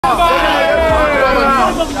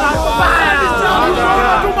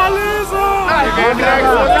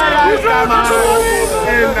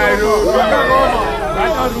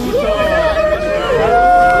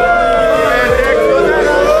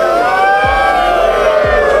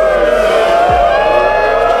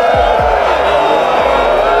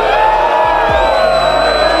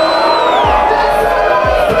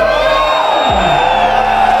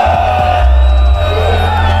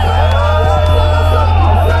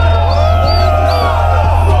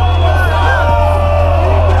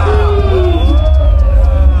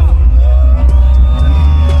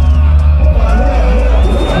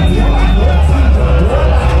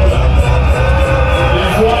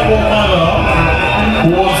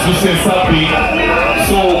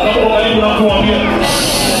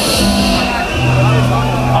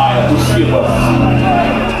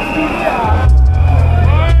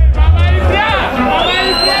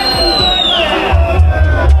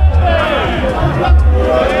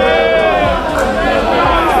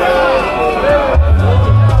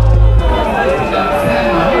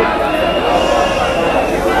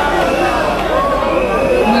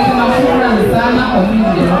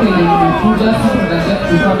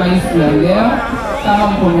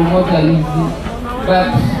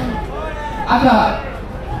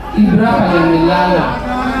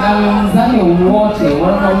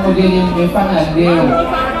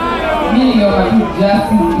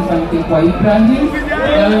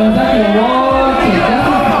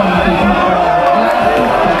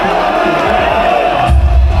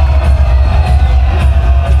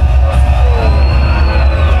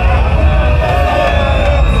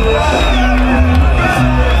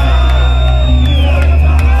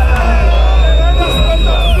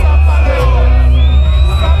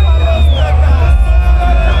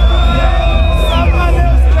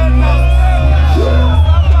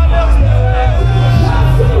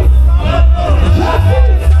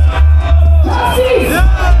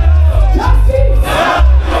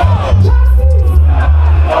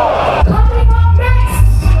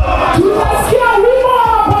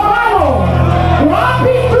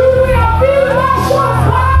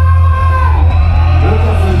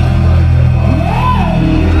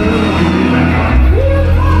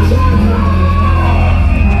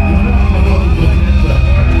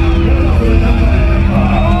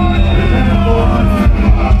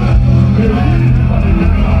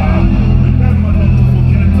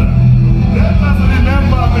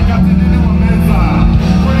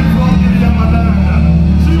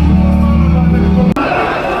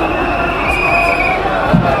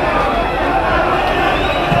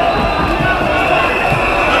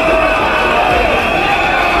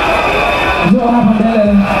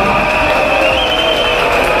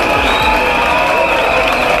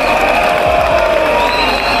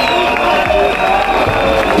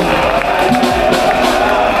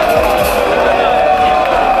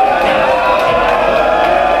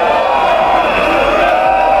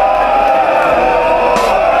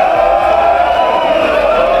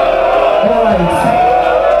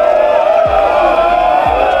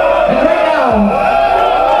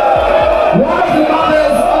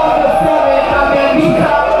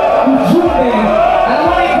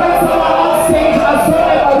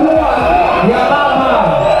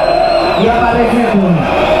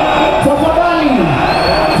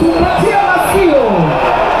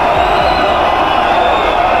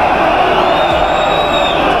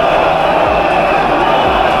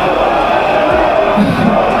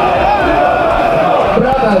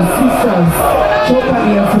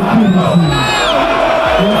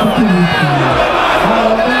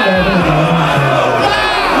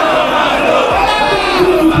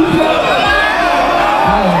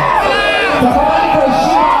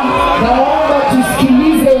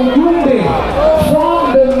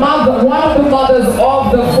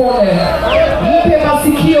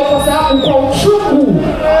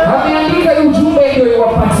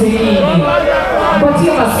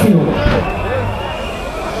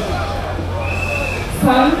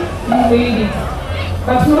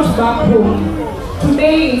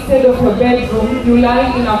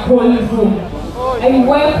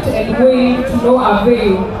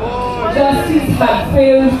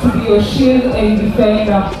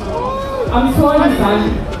I'm sorry, son.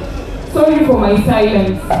 Sorry for my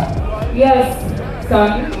silence. Yes,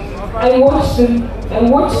 son. I watched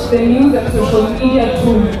the news and social media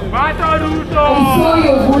too. I saw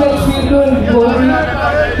your bullet blown body,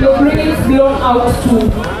 your brains blown out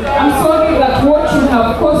too. I'm sorry that what should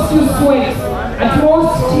have cost you sweat, at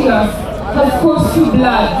most tears, has cost you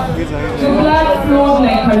blood. Your blood flowed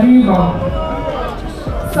like a river.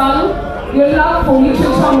 Son, your love for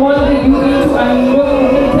literature molded you into an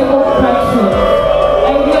indomitable patriot.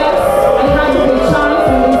 And yes, I had the chance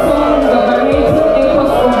and the song of a narrative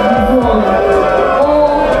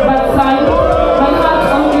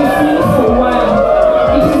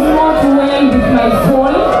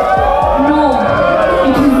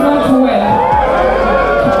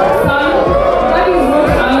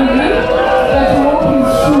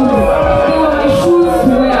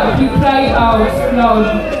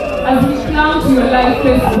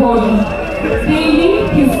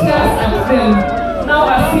stares at them, now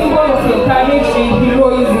a symbol of your courage and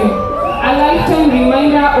heroism, a lifetime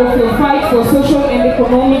reminder of your fight for social and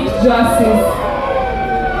economic justice.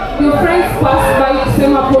 Your friends passed by to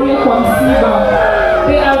sema pole kwa msiba.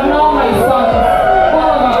 They are now my sons, all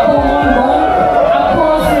of a common bond, a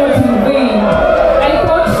cause not in vain. I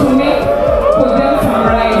thought to make for them some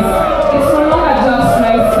rise. It's no longer just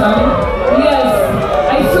rice, son. Yes,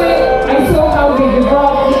 I saw how they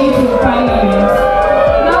developed into parliament.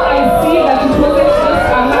 Now I see that it wasn't just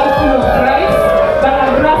a handful of rice, but a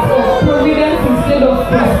grasp of providence instead of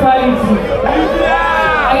prosperity.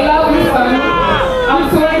 I love you, son. I'm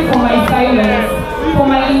sorry for my silence, for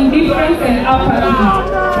my indifference and apathy.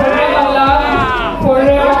 Forever loved,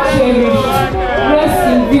 forever cherished. Rest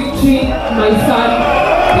in victory, my son.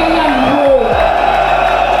 Kenyan roll.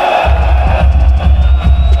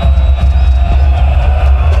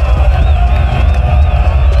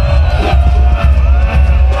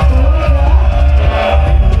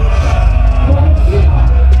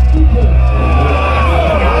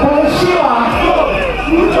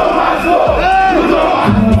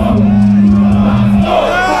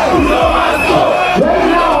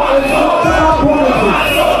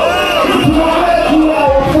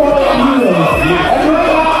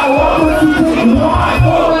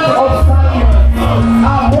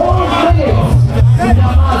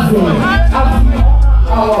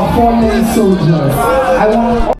 Our fallen soldiers. I want